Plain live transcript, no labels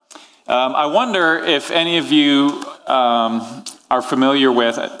I wonder if any of you are familiar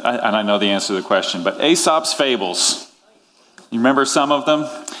with, and I know the answer to the question, but Aesop's Fables. You remember some of them?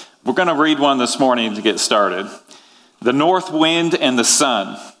 We're going to read one this morning to get started. The North Wind and the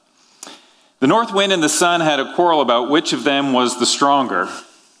Sun. The North Wind and the Sun had a quarrel about which of them was the stronger.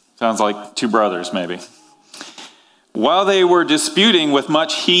 Sounds like two brothers, maybe. While they were disputing with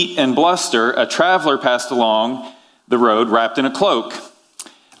much heat and bluster, a traveler passed along the road wrapped in a cloak.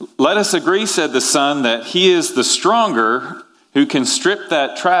 "Let us agree," said the Sun, "that he is the stronger who can strip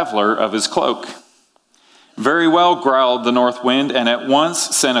that traveler of his cloak." "Very well," growled the North Wind, and at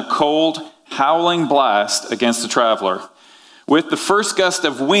once sent a cold, howling blast against the traveler. With the first gust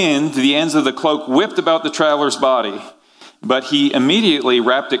of wind, the ends of the cloak whipped about the traveler's body, but he immediately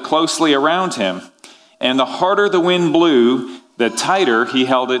wrapped it closely around him, and the harder the wind blew, the tighter he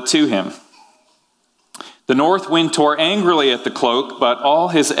held it to him. The North Wind tore angrily at the cloak, but all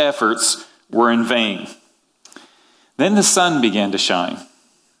his efforts were in vain. Then the sun began to shine.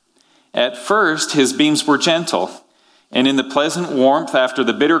 At first, his beams were gentle, and in the pleasant warmth after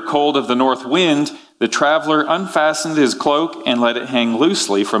the bitter cold of the North Wind, the traveler unfastened his cloak and let it hang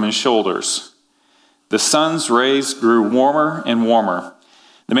loosely from his shoulders. The sun's rays grew warmer and warmer.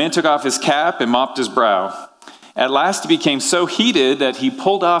 The man took off his cap and mopped his brow. At last he became so heated that he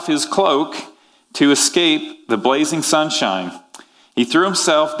pulled off his cloak to escape the blazing sunshine. He threw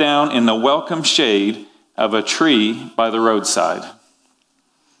himself down in the welcome shade of a tree by the roadside.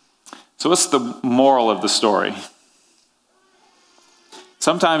 So what's the moral of the story?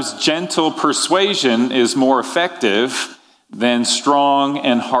 Sometimes gentle persuasion is more effective than strong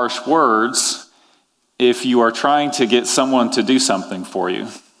and harsh words if you are trying to get someone to do something for you.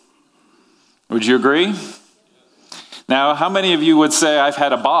 Would you agree? Now, how many of you would say, "I've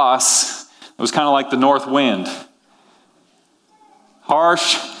had a boss it was kind of like the North Wind"?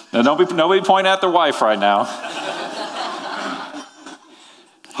 Harsh. Now, nobody point at their wife right now.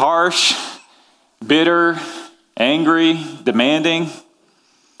 Harsh, bitter, angry, demanding.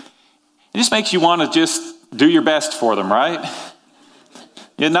 It just makes you want to just do your best for them, right?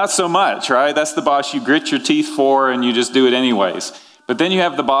 Yeah, not so much, right? That's the boss you grit your teeth for and you just do it anyways. But then you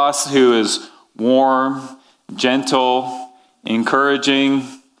have the boss who is warm, gentle,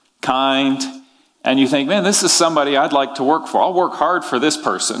 encouraging, kind, and you think, man, this is somebody I'd like to work for. I'll work hard for this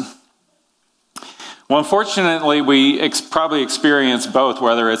person. Well, unfortunately, we probably experience both,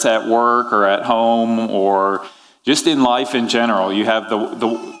 whether it's at work or at home or just in life in general. You have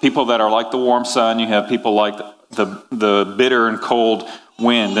the people that are like the warm sun. You have people like the bitter and cold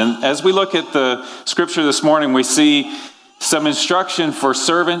wind. And as we look at the scripture this morning, we see some instruction for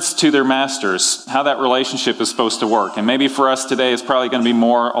servants to their masters, how that relationship is supposed to work. And maybe for us today, it's probably going to be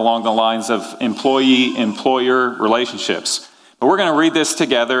more along the lines of employee-employer relationships. But we're going to read this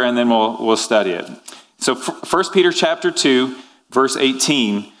together, and then we'll study it. So 1 Peter chapter 2, verse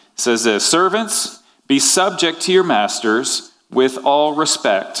 18 says this: "Servants, be subject to your masters with all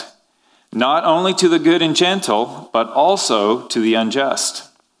respect, not only to the good and gentle, but also to the unjust.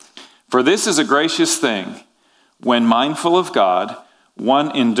 For this is a gracious thing. When mindful of God, one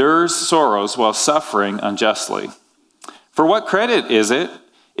endures sorrows while suffering unjustly. For what credit is it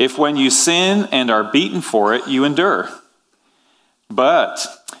if when you sin and are beaten for it, you endure? But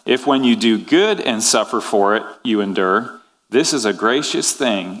if when you do good and suffer for it, you endure, this is a gracious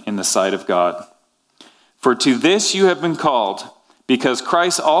thing in the sight of God. For to this you have been called, because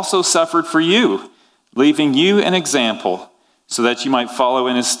Christ also suffered for you, leaving you an example, so that you might follow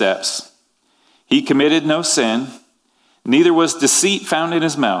in his steps. He committed no sin, neither was deceit found in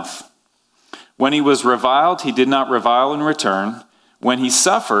his mouth. When he was reviled, he did not revile in return. When he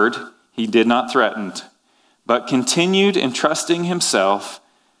suffered, he did not threaten, but continued entrusting himself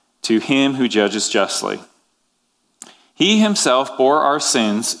to him who judges justly. He himself bore our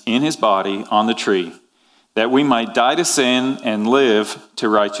sins in his body on the tree, that we might die to sin and live to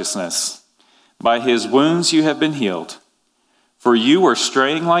righteousness. By his wounds you have been healed. For you were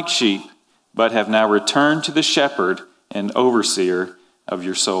straying like sheep, but have now returned to the shepherd and overseer of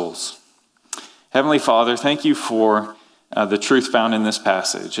your souls." Heavenly Father, thank you for the truth found in this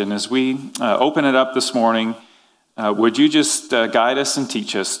passage. And as we open it up this morning, would you just guide us and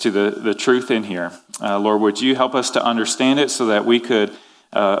teach us to the truth in here? Lord, would you help us to understand it so that we could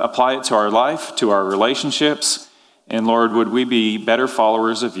apply it to our life, to our relationships, and Lord, would we be better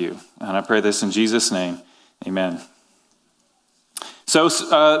followers of you? And I pray this in Jesus' name, amen. So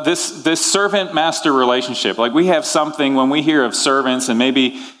this servant-master relationship, like we have something, when we hear of servants, and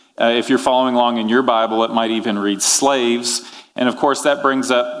maybe if you're following along in your Bible, it might even read slaves. And of course, that brings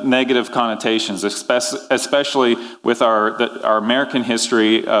up negative connotations, especially with our American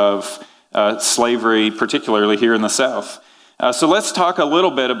history of slavery, particularly here in the South. So let's talk a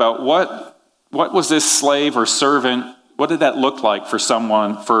little bit about what was this slave or servant, what did that look like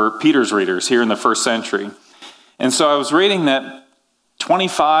for Peter's readers here in the first century? And so I was reading that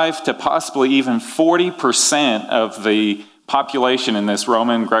 25 to possibly even 40% of the population in this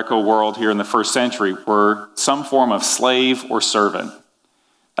Roman Greco world here in the first century were some form of slave or servant.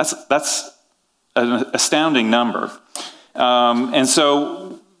 That's an astounding number. And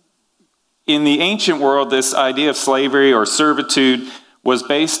so in the ancient world, this idea of slavery or servitude was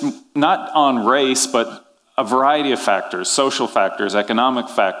based not on race, but a variety of factors: social factors, economic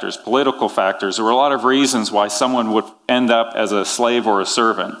factors, political factors. There were a lot of reasons why someone would end up as a slave or a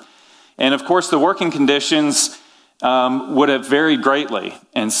servant. And of course, the working conditions would have varied greatly.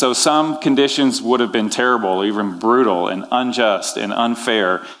 And so some conditions would have been terrible, even brutal and unjust and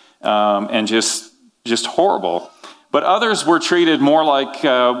unfair, and just horrible. But others were treated more like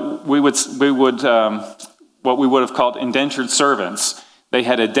what we would have called indentured servants. They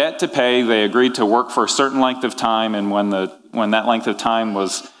had a debt to pay. They agreed to work for a certain length of time, and when that length of time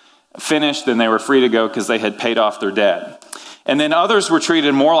was finished, then they were free to go because they had paid off their debt. And then others were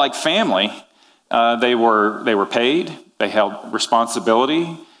treated more like family. They were paid. They held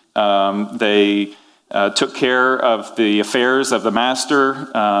responsibility. They took care of the affairs of the master.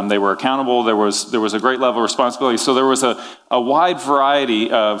 They were accountable. There was a great level of responsibility. So there was a wide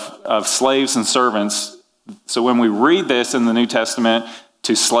variety of slaves and servants. So when we read this in the New Testament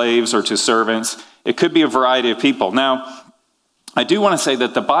to slaves or to servants, it could be a variety of people. Now, I do want to say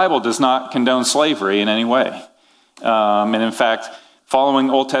that the Bible does not condone slavery in any way. And in fact, following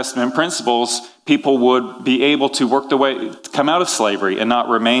Old Testament principles, people would be able to come out of slavery and not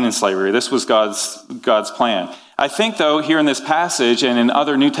remain in slavery. This was God's plan. I think, though, here in this passage and in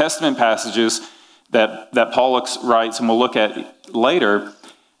other New Testament passages that Paul writes, and we'll look at later,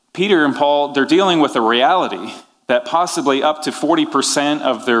 Peter and Paul, they're dealing with a reality that possibly up to 40%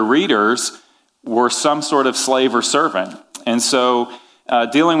 of their readers were some sort of slave or servant. And so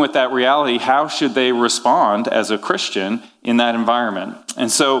dealing with that reality, how should they respond as a Christian in that environment? And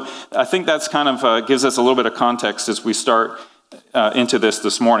so I think that's kind of gives us a little bit of context as we start into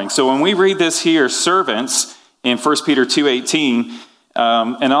this morning. So when we read this here, servants, in 1 Peter 2:18,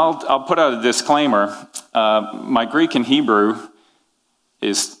 and I'll put out a disclaimer. My Greek and Hebrew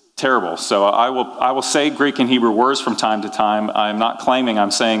is terrible, so I will say Greek and Hebrew words from time to time. I'm not claiming I'm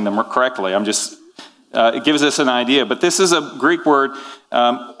saying them correctly. I'm just it gives us an idea. But this is a Greek word,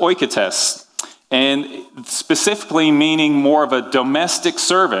 oikotes, and specifically meaning more of a domestic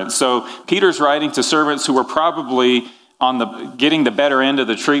servant. So Peter's writing to servants who were probably getting the better end of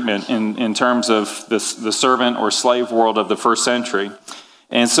the treatment in terms of the servant or slave world of the first century.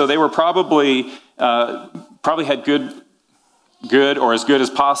 And so they were probably had good or as good as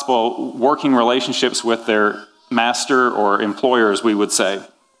possible working relationships with their master or employer, as we would say.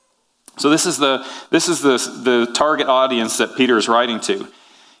 So this is the target audience that Peter is writing to.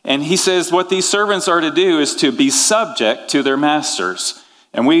 And he says what these servants are to do is to be subject to their masters.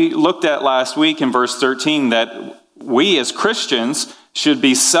 And we looked at last week in verse 13 that we as Christians should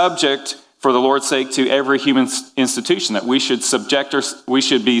be subject, for the Lord's sake, to every human institution, that we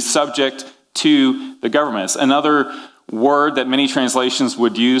should be subject to the governments. Another word that many translations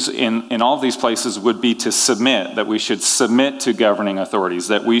would use in all of these places would be to submit, that we should submit to governing authorities,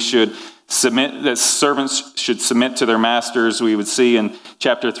 that servants should submit to their masters. We would see in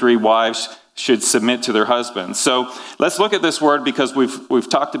chapter 3, wives should submit to their husbands. So let's look at this word because we've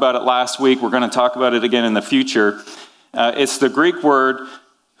talked about it last week. We're going to talk about it again in the future. It's the Greek word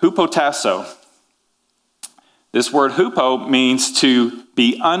hupotasso. This word hupo means to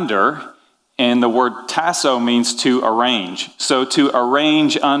be under, and the word tasso means to arrange. So to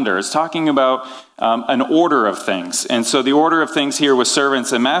arrange under. It's talking about an order of things. And so the order of things here with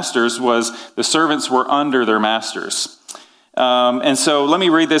servants and masters was the servants were under their masters. And so let me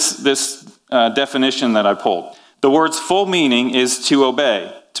read this definition that I pulled. The word's full meaning is to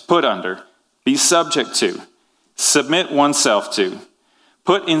obey, to put under, be subject to, submit oneself to,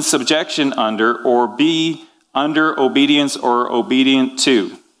 put in subjection under, or be under obedience or obedient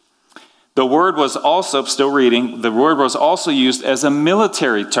to. The word was also, still reading, the word was also used as a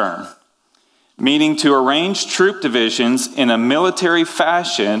military term, meaning to arrange troop divisions in a military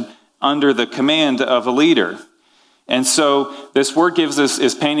fashion under the command of a leader. And so this word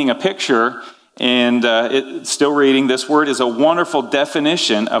is painting a picture, and it's still reading, this word is a wonderful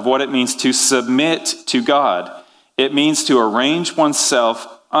definition of what it means to submit to God. It means to arrange oneself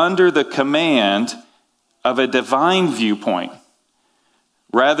under the command of a divine viewpoint.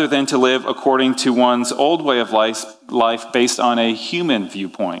 rather than to live according to one's old way of life based on a human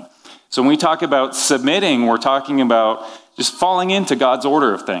viewpoint. So when we talk about submitting, we're talking about just falling into God's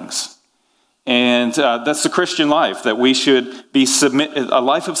order of things. And that's the Christian life, that we should be a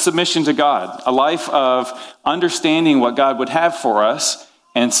life of submission to God, a life of understanding what God would have for us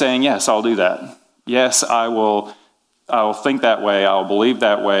and saying, yes, I'll do that. Yes, I will think that way. I will believe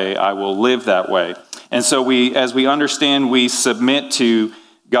that way. I will live that way. And so as we understand, we submit to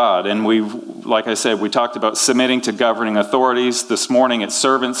God. And like I said, we talked about submitting to governing authorities. This morning it's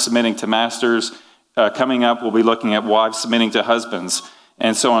servants submitting to masters. Coming up, we'll be looking at wives submitting to husbands,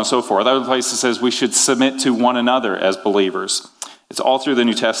 and so on and so forth. Other places says we should submit to one another as believers. It's all through the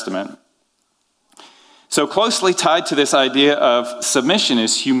New Testament. So closely tied to this idea of submission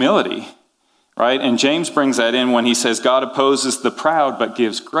is humility, right? And James brings that in when he says, God opposes the proud but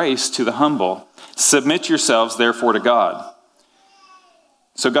gives grace to the humble. Submit yourselves, therefore, to God.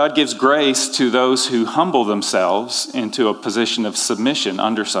 So God gives grace to those who humble themselves into a position of submission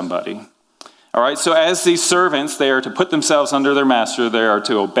under somebody. All right, so as these servants, they are to put themselves under their master. They are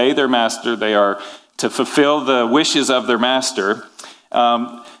to obey their master. They are to fulfill the wishes of their master.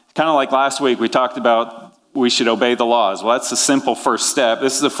 Kind of like last week, we talked about we should obey the laws. Well, that's the simple first step.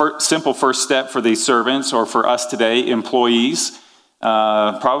 This is the simple first step for these servants, or for us today, employees.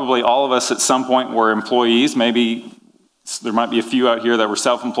 Probably all of us at some point were employees. Maybe there might be a few out here that were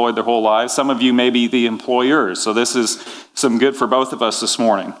self-employed their whole lives. Some of you may be the employers. So this is some good for both of us this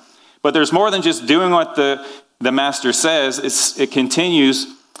morning. But there's more than just doing what the master says. It continues,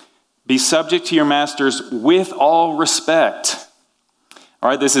 be subject to your masters with all respect. All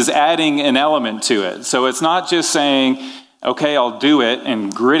right, this is adding an element to it. So it's not just saying, okay, I'll do it,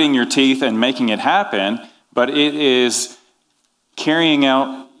 and gritting your teeth and making it happen, but it is carrying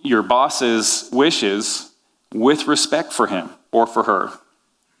out your boss's wishes with respect for him or for her.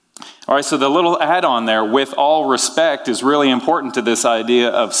 All right, so the little add-on there, with all respect, is really important to this idea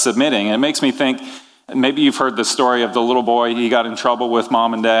of submitting. And it makes me think, maybe you've heard the story of the little boy. He got in trouble with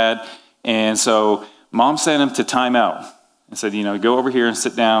mom and dad, and so mom sent him to time out and said, go over here and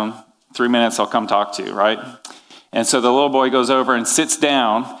sit down. 3 minutes, I'll come talk to you, right? And so the little boy goes over and sits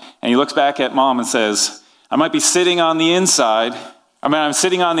down, and he looks back at mom and says, I might be sitting on the inside. I'm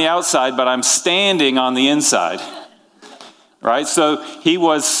sitting on the outside, but I'm standing on the inside. Right? So he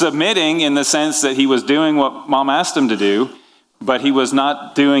was submitting in the sense that he was doing what mom asked him to do, but he was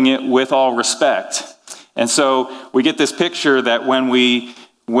not doing it with all respect. And so we get this picture that when we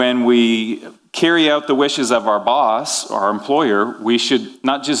carry out the wishes of our boss, our employer, we should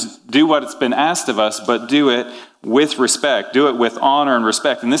not just do what's been asked of us, but do it with respect, do it with honor and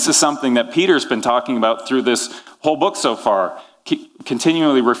respect. And this is something that Peter's been talking about through this whole book so far,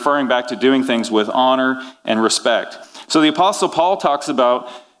 continually referring back to doing things with honor and respect. So the Apostle Paul talks about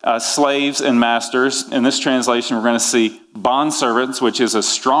slaves and masters. In this translation, we're going to see bondservants, which is a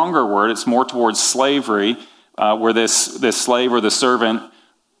stronger word. It's more towards slavery, where this slave or the servant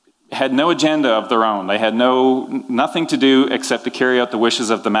had no agenda of their own. They had nothing to do except to carry out the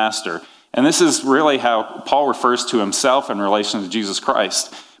wishes of the master. And this is really how Paul refers to himself in relation to Jesus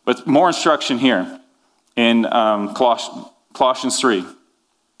Christ. But more instruction here in Colossians 3,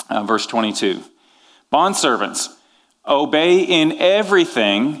 verse 22. Bondservants, obey in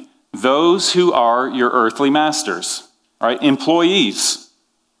everything those who are your earthly masters. All right, employees,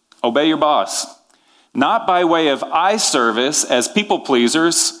 obey your boss. Not by way of eye service as people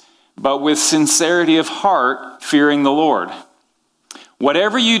pleasers, but with sincerity of heart, fearing the Lord.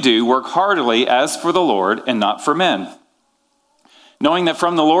 Whatever you do, work heartily as for the Lord and not for men, knowing that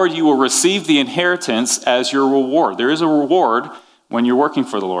from the Lord you will receive the inheritance as your reward. There is a reward when you're working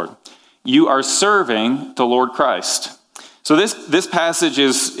for the Lord. You are serving the Lord Christ. So this passage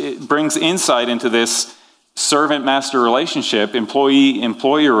brings insight into this servant-master relationship,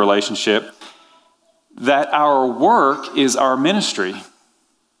 employee-employer relationship, that our work is our ministry.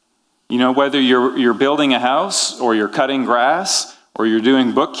 Whether you're building a house, or you're cutting grass, or you're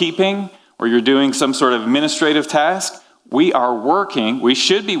doing bookkeeping, or you're doing some sort of administrative task, we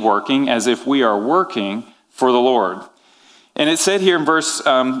should be working as if we are working for the Lord. And it said here in verse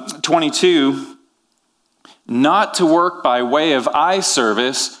 22, not to work by way of eye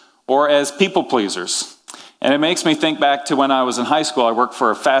service or as people pleasers. And it makes me think back to when I was in high school. I worked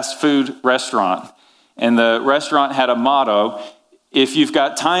for a fast food restaurant. And the restaurant had a motto, if you've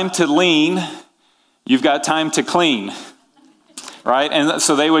got time to lean, you've got time to clean. Right? And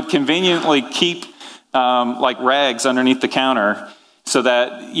so they would conveniently keep like rags underneath the counter, so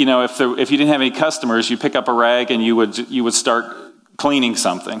that, if you didn't have any customers, you pick up a rag and you would start cleaning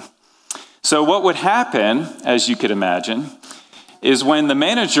something. So what would happen, as you could imagine, is when the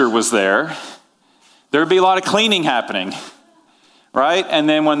manager was there, there'd be a lot of cleaning happening, right? And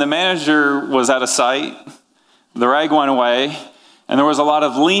then when the manager was out of sight, the rag went away, and there was a lot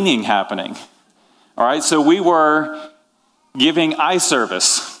of leaning happening. All right, so we were giving eye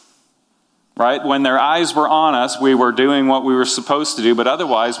service, right? When their eyes were on us, we were doing what we were supposed to do, but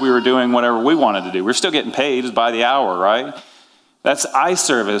otherwise we were doing whatever we wanted to do. We're still getting paid by the hour, right? That's eye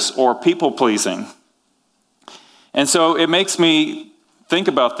service or people pleasing. And so it makes me think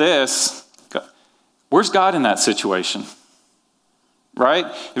about this. Where's God in that situation? Right?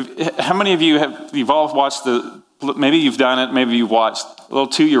 How many of you you've all watched maybe you've done it, maybe you've watched a little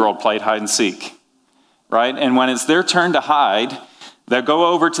 2-year-old play hide and seek, right? And when it's their turn to hide, they'll go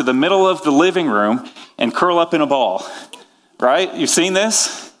over to the middle of the living room and curl up in a ball, right? You've seen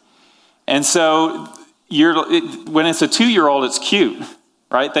this? And so when it's a 2-year-old, it's cute,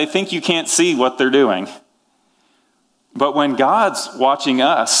 right? They think you can't see what they're doing. But when God's watching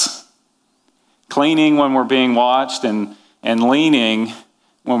us, cleaning when we're being watched and leaning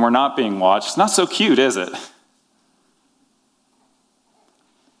when we're not being watched, it's not so cute, is it?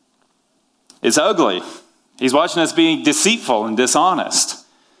 It's ugly. He's watching us being deceitful and dishonest.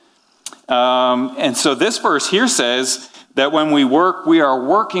 And so this verse here says that when we work, we are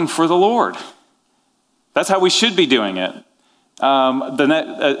working for the Lord. That's how we should be doing it.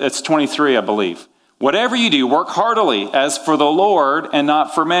 It's 23, I believe. Whatever you do, work heartily as for the Lord and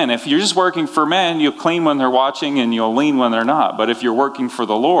not for men. If you're just working for men, you'll clean when they're watching and you'll lean when they're not. But if you're working for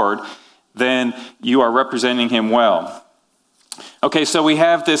the Lord, then you are representing him well. Okay, so we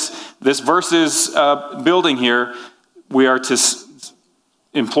have this verses building here. We are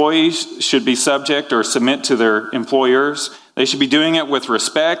employees should be subject or submit to their employers. They should be doing it with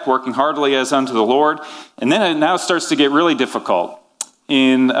respect, working heartily as unto the Lord. And then it now starts to get really difficult.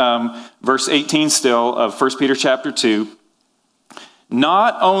 In verse 18 still of 1 Peter chapter 2,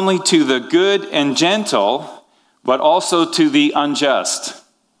 not only to the good and gentle, but also to the unjust.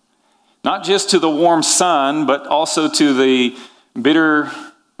 Not just to the warm sun, but also to the bitter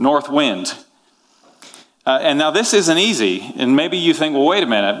north wind. And now this isn't easy. And maybe you think, well, wait a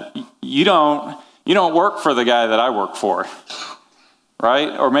minute. You don't work for the guy that I work for,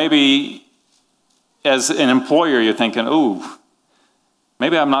 right? Or maybe as an employer, you're thinking, ooh,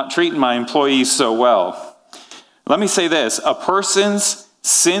 maybe I'm not treating my employees so well. Let me say this. A person's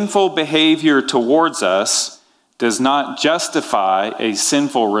sinful behavior towards us does not justify a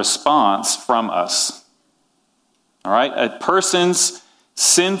sinful response from us. All right? A person's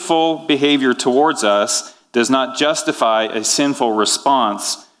sinful behavior towards us does not justify a sinful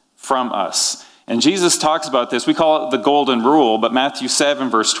response from us. And Jesus talks about this. We call it the golden rule, but Matthew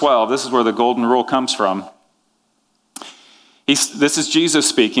 7, verse 12, this is where the golden rule comes from. This is Jesus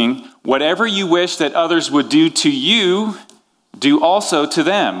speaking. Whatever you wish that others would do to you, do also to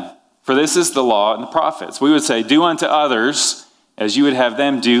them. For this is the law and the prophets. We would say, do unto others as you would have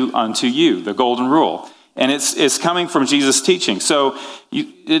them do unto you, the golden rule. And it's coming from Jesus' teaching. So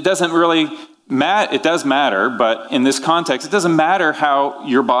it doesn't really matter. It does matter, but in this context, it doesn't matter how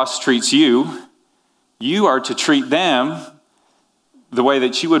your boss treats you. You are to treat them the way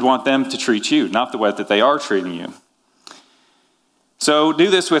that you would want them to treat you, not the way that they are treating you. So do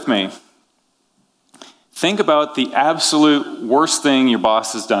this with me. Think about the absolute worst thing your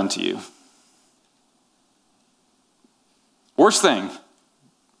boss has done to you. Worst thing.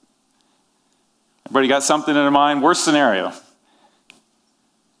 Everybody got something in their mind? Worst scenario.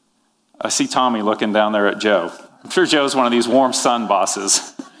 I see Tommy looking down there at Joe. I'm sure Joe's one of these warm sun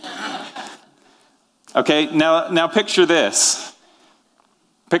bosses. Okay, now picture this.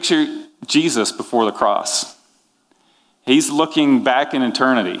 Picture Jesus before the cross. He's looking back in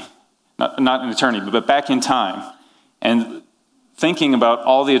eternity, not in eternity, but back in time, and thinking about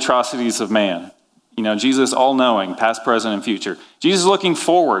all the atrocities of man. You know, Jesus all-knowing, past, present, and future. Jesus looking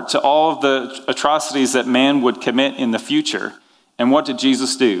forward to all of the atrocities that man would commit in the future. And what did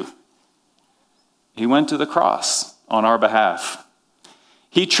Jesus do? He went to the cross on our behalf.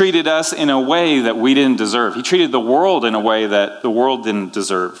 He treated us in a way that we didn't deserve. He treated the world in a way that the world didn't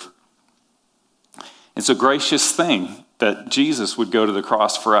deserve. It's a gracious thing that Jesus would go to the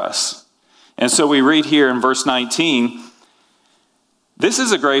cross for us. And so we read here in verse 19, this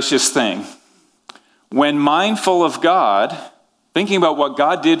is a gracious thing. When mindful of God, thinking about what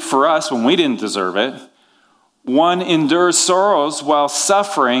God did for us when we didn't deserve it, one endures sorrows while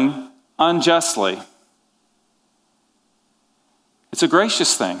suffering unjustly. It's a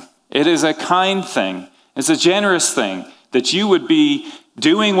gracious thing. It is a kind thing. It's a generous thing that you would be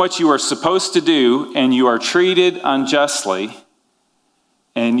doing what you are supposed to do and you are treated unjustly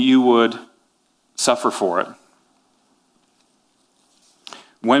and you would suffer for it.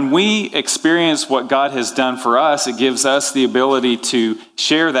 When we experience what God has done for us, it gives us the ability to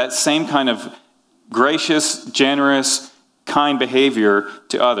share that same kind of gracious, generous, kind behavior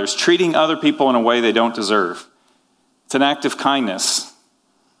to others, treating other people in a way they don't deserve. It's an act of kindness.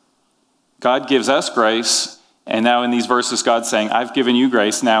 God gives us grace, and now in these verses, God's saying, I've given you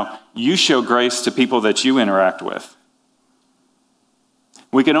grace. Now you show grace to people that you interact with.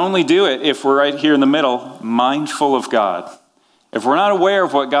 We can only do it if we're right here in the middle, mindful of God. If we're not aware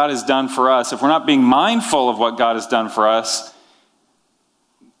of what God has done for us, if we're not being mindful of what God has done for us,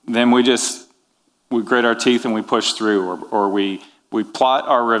 then we grit our teeth and we push through, or we plot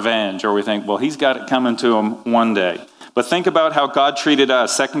our revenge, or we think, well, he's got it coming to him one day. But think about how God treated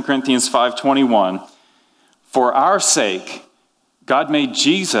us. 2 Corinthians 5:21. For our sake, God made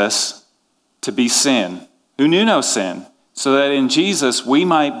Jesus to be sin, who knew no sin, so that in Jesus we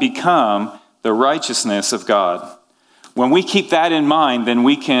might become the righteousness of God. When we keep that in mind, then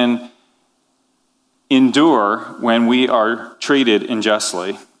we can endure when we are treated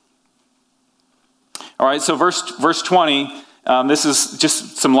unjustly. All right, so verse 20, this is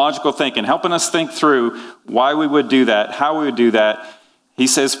just some logical thinking, helping us think through why we would do that, how we would do that. He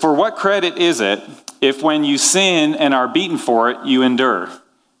says, for what credit is it if when you sin and are beaten for it, you endure?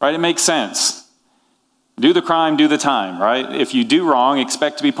 Right, it makes sense. Do the crime, do the time, right? If you do wrong,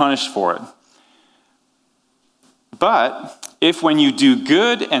 expect to be punished for it. But if when you do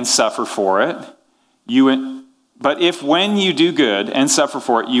good and suffer for it, you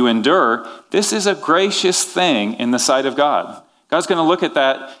endure, this is a gracious thing in the sight of God. God's going to look at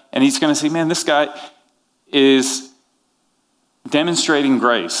that and he's going to say, man, this guy is demonstrating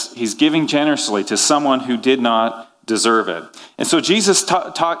grace. He's giving generously to someone who did not deserve it. And so Jesus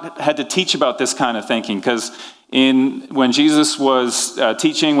had to teach about this kind of thinking, because when Jesus was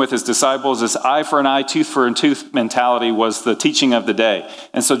teaching with his disciples, this eye for an eye, tooth for a tooth mentality was the teaching of the day.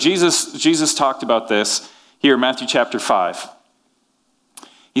 And so Jesus talked about this here in Matthew chapter 5.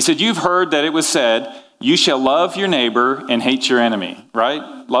 He said, you've heard that it was said, you shall love your neighbor and hate your enemy,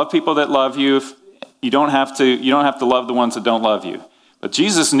 right? Love people that love you. You don't have to love the ones that don't love you. But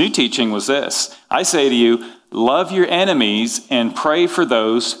Jesus' new teaching was this. I say to you, love your enemies and pray for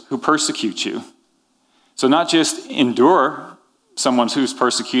those who persecute you. So not just endure someone who's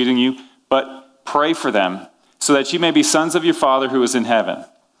persecuting you, but pray for them so that you may be sons of your Father who is in heaven.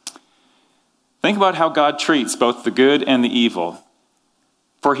 Think about how God treats both the good and the evil.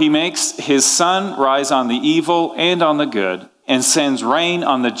 For he makes his sun rise on the evil and on the good, and sends rain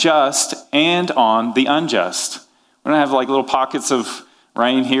on the just and on the unjust. We don't have like little pockets of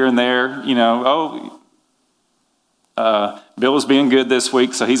rain here and there. Bill was being good this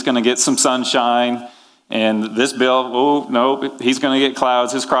week, so he's going to get some sunshine. And this Bill, he's going to get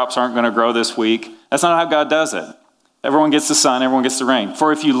clouds. His crops aren't going to grow this week. That's not how God does it. Everyone gets the sun, everyone gets the rain.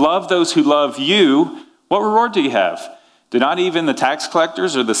 For if you love those who love you, what reward do you have? Do not even the tax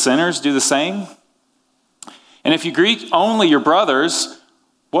collectors or the sinners do the same? And if you greet only your brothers,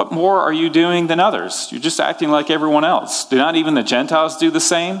 what more are you doing than others? You're just acting like everyone else. Do not even the Gentiles do the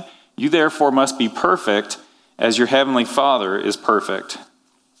same? You therefore must be perfect as your heavenly Father is perfect.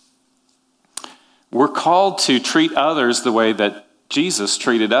 We're called to treat others the way that Jesus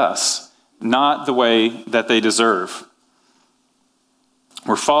treated us, not the way that they deserve.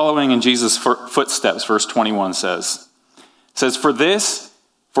 We're following in Jesus' footsteps, verse 21 says. It says, for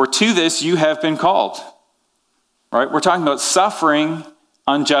to this you have been called. Right? We're talking about suffering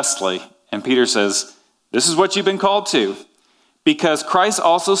unjustly. And Peter says, this is what you've been called to. Because Christ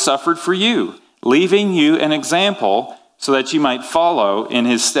also suffered for you, leaving you an example so that you might follow in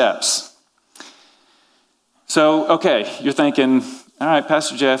his steps. So, okay, you're thinking, all right,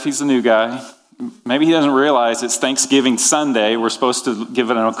 Pastor Jeff, he's the new guy. Maybe he doesn't realize it's Thanksgiving Sunday. We're supposed to give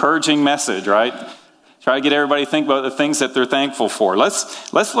an encouraging message, right? Try to get everybody to think about the things that they're thankful for.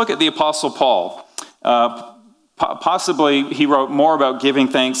 Let's look at the Apostle Paul. Possibly he wrote more about giving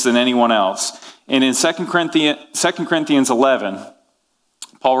thanks than anyone else. And in 2 Corinthians 11,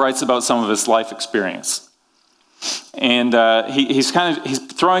 Paul writes about some of his life experience. And he's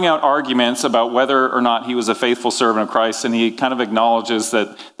throwing out arguments about whether or not he was a faithful servant of Christ, and he kind of acknowledges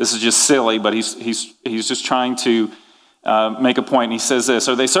that this is just silly, but he's just trying to make a point. And he says this,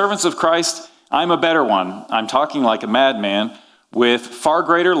 are they servants of Christ? I'm a better one. I'm talking like a madman, with far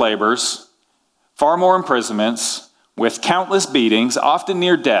greater labors, far more imprisonments, with countless beatings, often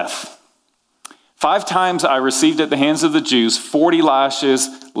near death. 5 times I received at the hands of the Jews 40 lashes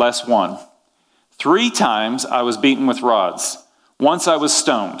less 1. 3 times I was beaten with rods. Once I was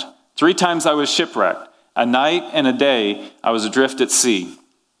stoned. 3 times I was shipwrecked. A night and a day I was adrift at sea.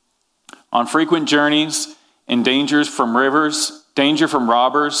 On frequent journeys, in dangers from rivers, danger from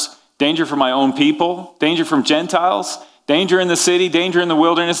robbers, danger from my own people, danger from Gentiles, danger in the city, danger in the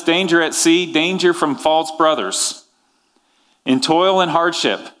wilderness, danger at sea, danger from false brothers. In toil and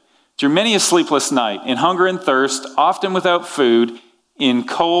hardship, through many a sleepless night, in hunger and thirst, often without food, in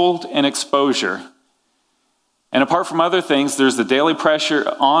cold and exposure. And apart from other things, there's the daily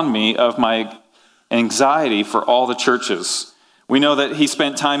pressure on me of my anxiety for all the churches. We know that he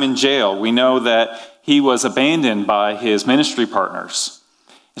spent time in jail. We know that he was abandoned by his ministry partners.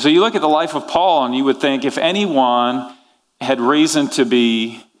 So you look at the life of Paul and you would think if anyone had reason to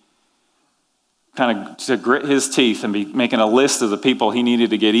be to grit his teeth and be making a list of the people he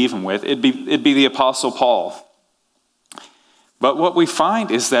needed to get even with, it'd be the Apostle Paul. But what we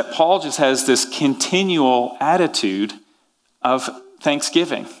find is that Paul just has this continual attitude of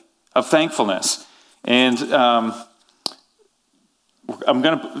thanksgiving, of thankfulness. And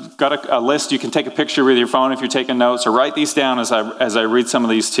got a list. You can take a picture with your phone if you're taking notes, or write these down as I read some of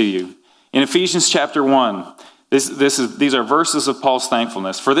these to you. In Ephesians chapter 1, these are verses of Paul's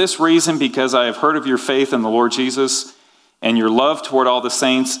thankfulness. For this reason, because I have heard of your faith in the Lord Jesus and your love toward all the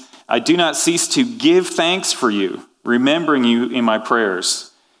saints, I do not cease to give thanks for you, remembering you in my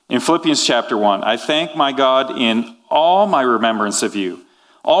prayers. In Philippians chapter 1, I thank my God in all my remembrance of you,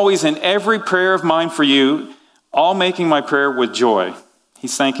 always in every prayer of mine for you, all making my prayer with joy.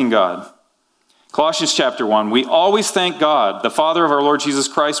 He's thanking God. Colossians chapter 1, we always thank God, the Father of our Lord Jesus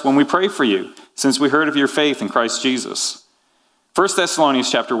Christ, when we pray for you, since we heard of your faith in Christ Jesus. 1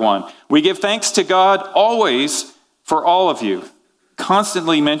 Thessalonians chapter 1, we give thanks to God always for all of you,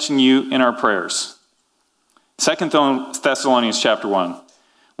 constantly mention you in our prayers. 2 Thessalonians chapter 1,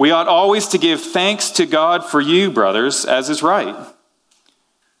 we ought always to give thanks to God for you, brothers, as is right.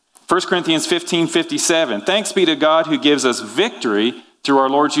 1 Corinthians 15:57, thanks be to God who gives us victory through our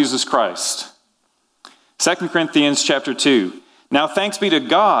Lord Jesus Christ. 2 Corinthians chapter 2, now thanks be to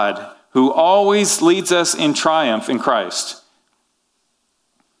God who always leads us in triumph in Christ.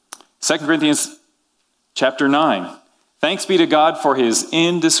 2 Corinthians chapter 9, thanks be to God for his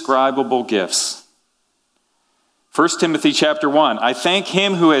indescribable gifts. 1 Timothy chapter 1, I thank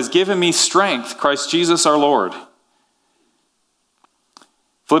him who has given me strength, Christ Jesus our Lord.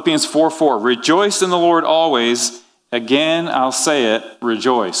 Philippians 4:4, rejoice in the Lord always. Again, I'll say it,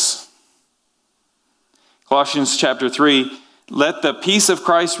 rejoice. Colossians chapter 3, let the peace of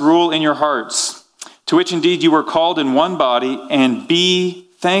Christ rule in your hearts, to which indeed you were called in one body, and be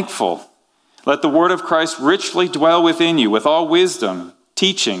thankful. Let the word of Christ richly dwell within you, with all wisdom,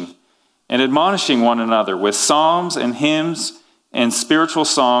 teaching, and admonishing one another with psalms and hymns and spiritual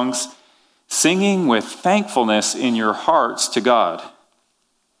songs, singing with thankfulness in your hearts to God.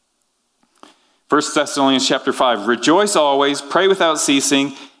 1 Thessalonians chapter 5, rejoice always, pray without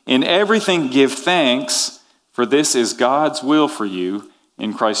ceasing, in everything give thanks, for this is God's will for you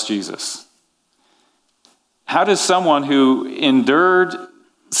in Christ Jesus. How does someone who endured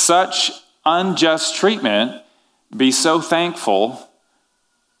such unjust treatment be so thankful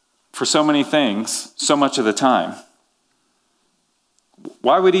for so many things, so much of the time?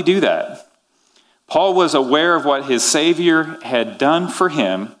 Why would he do that? Paul was aware of what his Savior had done for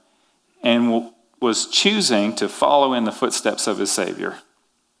him and was choosing to follow in the footsteps of his Savior.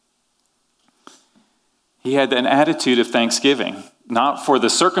 He had an attitude of thanksgiving, not for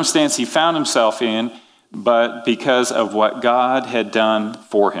the circumstance he found himself in, but because of what God had done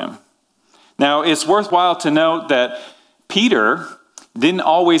for him. Now, it's worthwhile to note that Peter didn't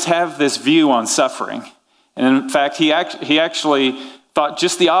always have this view on suffering. And in fact, he actually thought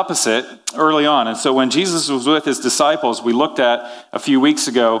just the opposite early on. And so when Jesus was with his disciples, we looked at a few weeks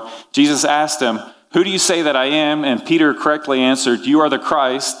ago, Jesus asked him, who do you say that I am? And Peter correctly answered, you are the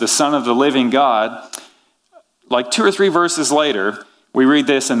Christ, the Son of the living God. Like 2 or 3 verses later, we read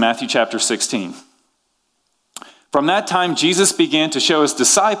this in Matthew chapter 16. From that time, Jesus began to show his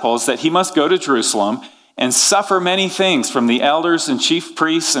disciples that he must go to Jerusalem and suffer many things from the elders and chief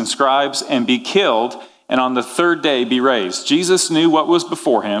priests and scribes and be killed, and on the third day be raised. Jesus knew what was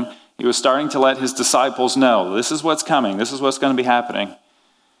before him. He was starting to let his disciples know, this is what's coming. This is what's going to be happening.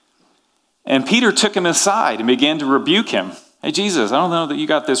 And Peter took him aside and began to rebuke him. Hey, Jesus, I don't know that you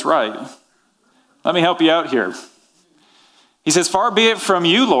got this right. Let me help you out here. He says, far be it from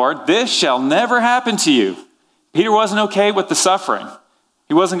you, Lord, this shall never happen to you. Peter wasn't okay with the suffering.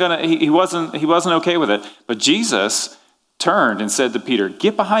 He wasn't okay with it. But Jesus turned and said to Peter,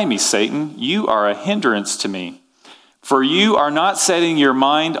 get behind me, Satan. You are a hindrance to me. For you are not setting your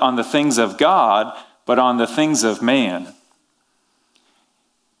mind on the things of God, but on the things of man.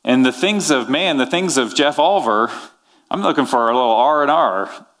 And the things of man, the things of Jeff Oliver, I'm looking for a little R&R,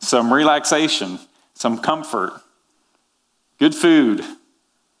 some relaxation, some comfort. good food,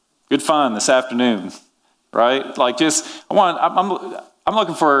 good fun this afternoon, right? Like I'm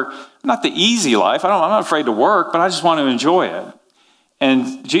looking for not the easy life. I'm not afraid to work, but I just want to enjoy it.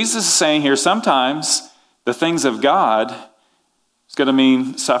 And Jesus is saying here, sometimes the things of God is going to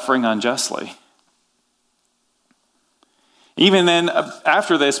mean suffering unjustly. Even then,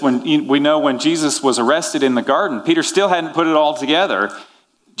 after this, when Jesus was arrested in the garden, Peter still hadn't put it all together.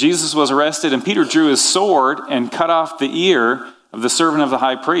 Jesus was arrested, and Peter drew his sword and cut off the ear of the servant of the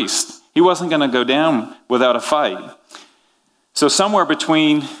high priest. He wasn't going to go down without a fight. So somewhere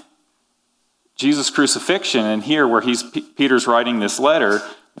between Jesus' crucifixion and here where Peter's writing this letter,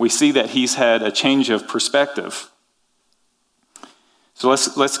 we see that he's had a change of perspective. So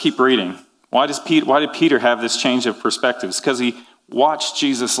let's keep reading. Why did Peter have this change of perspective? It's because he watched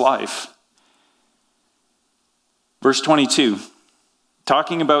Jesus' life. Verse 22,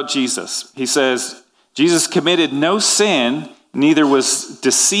 talking about Jesus, he says, Jesus committed no sin, neither was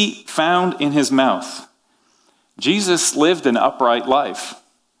deceit found in his mouth. Jesus lived an upright life.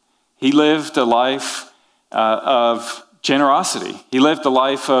 He lived a life of generosity. He lived a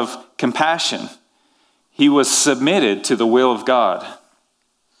life of compassion. He was submitted to the will of God.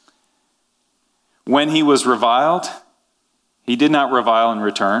 When he was reviled, he did not revile in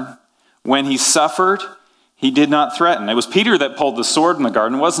return. When he suffered, he did not threaten. It was Peter that pulled the sword in the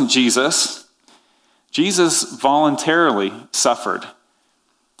garden. It wasn't Jesus. Jesus voluntarily suffered.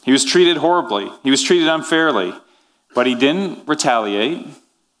 He was treated horribly. He was treated unfairly. But he didn't retaliate.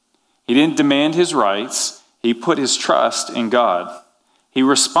 He didn't demand his rights. He put his trust in God. He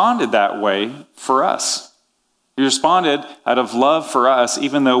responded that way for us. He responded out of love for us,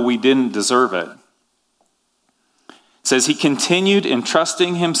 even though we didn't deserve it. It says he continued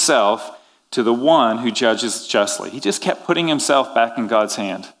entrusting himself to the one who judges justly. He just kept putting himself back in God's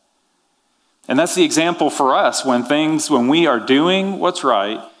hand. And that's the example for us when we are doing what's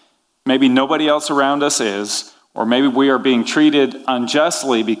right, maybe nobody else around us is, or maybe we are being treated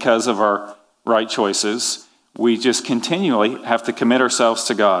unjustly because of our right choices. We just continually have to commit ourselves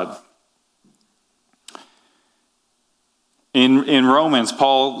to God. In Romans,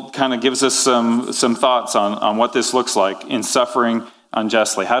 Paul kind of gives us some thoughts on what this looks like in suffering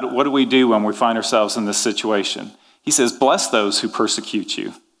unjustly. What do we do when we find ourselves in this situation? He says, bless those who persecute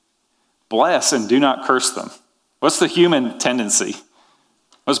you. Bless and do not curse them. What's the human tendency?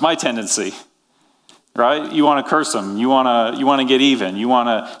 What's my tendency? Right? You want to curse them. You want to get even. You want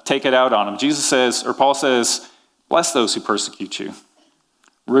to take it out on them. Jesus says, or Paul says, bless those who persecute you.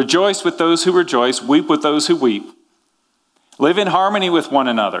 Rejoice with those who rejoice. Weep with those who weep. Live in harmony with one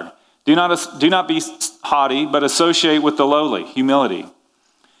another. Do not be haughty, but associate with the lowly. Humility.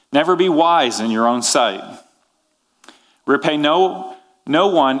 Never be wise in your own sight. Repay no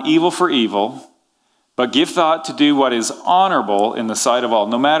one evil for evil, but give thought to do what is honorable in the sight of all.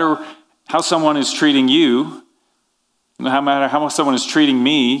 No matter how someone is treating you, no matter how someone is treating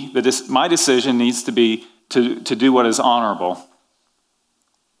me, my decision needs to be to do what is honorable.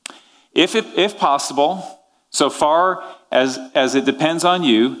 If possible, so far as it depends on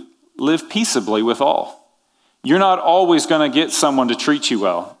you, live peaceably with all. You're not always going to get someone to treat you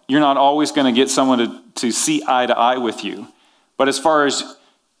well. You're not always going to get someone to see eye to eye with you. But as far as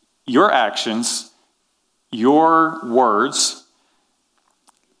your actions, your words,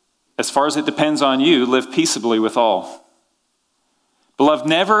 as far as it depends on you, live peaceably with all. Beloved,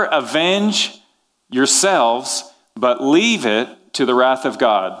 never avenge yourselves, but leave it to the wrath of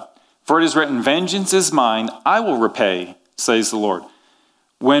God. For it is written, vengeance is mine, I will repay, says the Lord.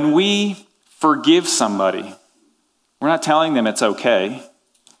 When we forgive somebody, we're not telling them it's okay.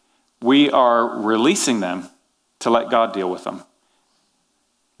 We are releasing them to let God deal with them.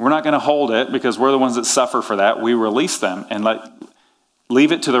 We're not going to hold it because we're the ones that suffer for that. We release them and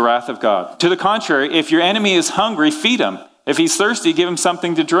leave it to the wrath of God. To the contrary, if your enemy is hungry, feed him. If he's thirsty, give him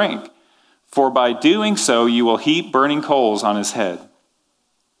something to drink. For by doing so, you will heap burning coals on his head.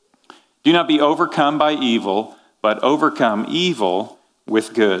 Do not be overcome by evil, but overcome evil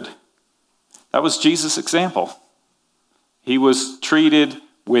with good. That was Jesus' example. He was treated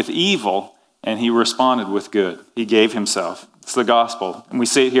with evil, and he responded with good. He gave himself. It's the gospel. And we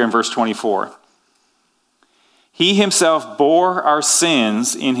see it here in verse 24. He himself bore our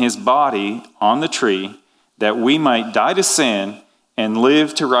sins in his body on the tree, that we might die to sin and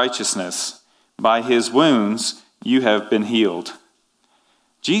live to righteousness. By his wounds you have been healed.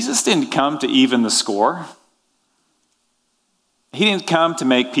 Jesus didn't come to even the score. He didn't come to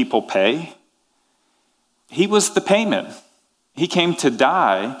make people pay. He was the payment. He came to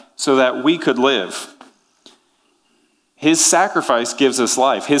die so that we could live. His sacrifice gives us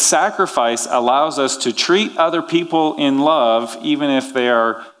life. His sacrifice allows us to treat other people in love, even if they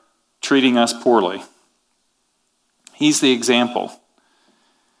are treating us poorly. He's the example.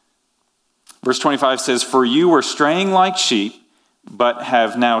 Verse 25 says, "For you were straying like sheep, but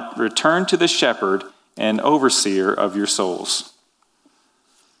have now returned to the shepherd and overseer of your souls."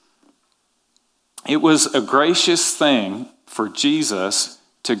 It was a gracious thing for Jesus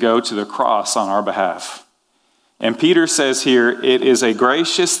to go to the cross on our behalf. And Peter says here, it is a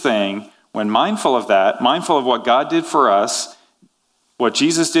gracious thing when mindful of that, mindful of what God did for us, what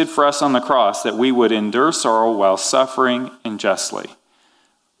Jesus did for us on the cross, that we would endure sorrow while suffering unjustly.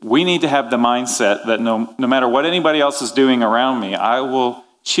 We need to have the mindset that no matter what anybody else is doing around me, I will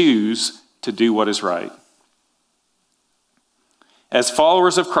choose to do what is right. As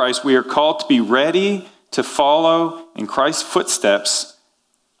followers of Christ, we are called to be ready to follow in Christ's footsteps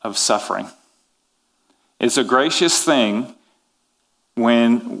of suffering. It's a gracious thing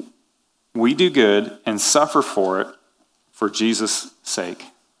when we do good and suffer for it for Jesus' sake.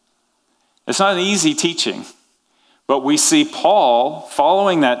 It's not an easy teaching, but we see Paul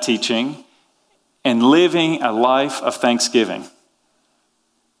following that teaching and living a life of thanksgiving,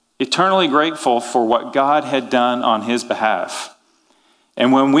 eternally grateful for what God had done on his behalf.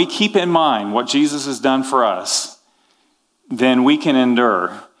 And when we keep in mind what Jesus has done for us, then we can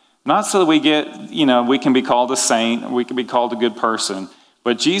endure. Not so that we can be called a saint, we can be called a good person,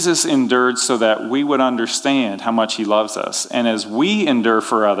 but Jesus endured so that we would understand how much he loves us. And as we endure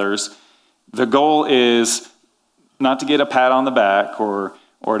for others, the goal is not to get a pat on the back or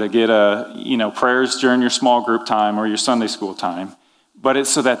to get prayers during your small group time or your Sunday school time, but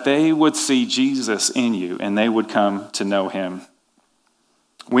it's so that they would see Jesus in you and they would come to know him.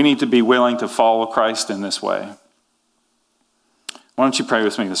 We need to be willing to follow Christ in this way. Why don't you pray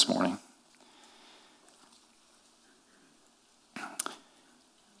with me this morning?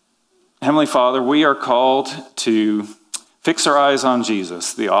 Heavenly Father, we are called to fix our eyes on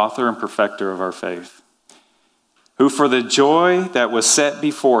Jesus, the author and perfecter of our faith, who for the joy that was set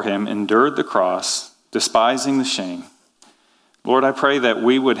before him endured the cross, despising the shame. Lord, I pray that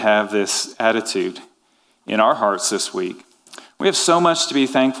we would have this attitude in our hearts this week. We have so much to be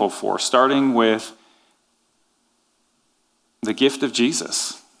thankful for, starting with the gift of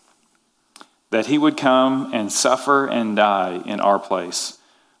Jesus, that he would come and suffer and die in our place.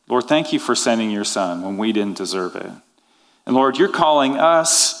 Lord, thank you for sending your son when we didn't deserve it. And Lord, you're calling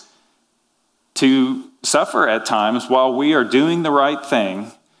us to suffer at times while we are doing the right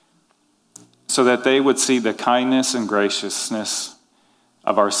thing so that they would see the kindness and graciousness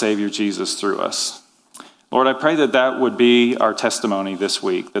of our Savior Jesus through us. Lord, I pray that that would be our testimony this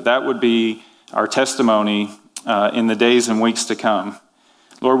week, that would be our testimony in the days and weeks to come.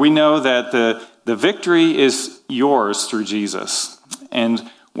 Lord, we know that the victory is yours through Jesus. And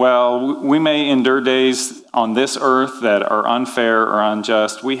while we may endure days on this earth that are unfair or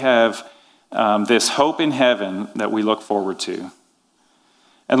unjust, we have this hope in heaven that we look forward to.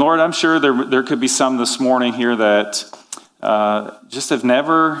 And Lord, I'm sure there could be some this morning here that just have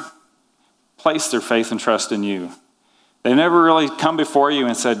never placed their faith and trust in you. They never really come before you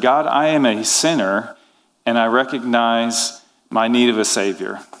and said, God, I am a sinner and I recognize my need of a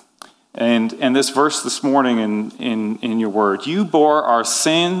Savior. And this verse this morning in your word, you bore our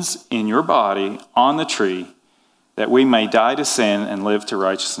sins in your body on the tree that we may die to sin and live to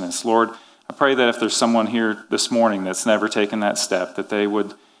righteousness. Lord, I pray that if there's someone here this morning that's never taken that step, that they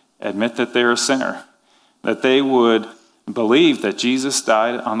would admit that they're a sinner, that they would believe that Jesus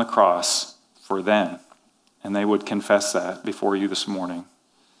died on the cross for them, and they would confess that before you this morning.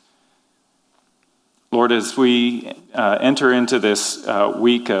 Lord, as we enter into this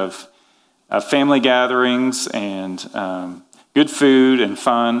week of family gatherings and good food and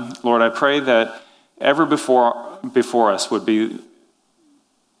fun, Lord, I pray that ever before us would be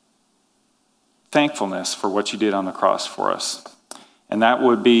thankfulness for what you did on the cross for us. And that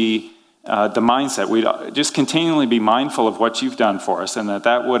would be the mindset. We'd just continually be mindful of what you've done for us, and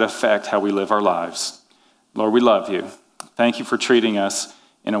that would affect how we live our lives. Lord, we love you. Thank you for treating us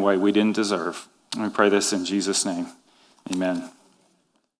in a way we didn't deserve. And we pray this in Jesus' name. Amen.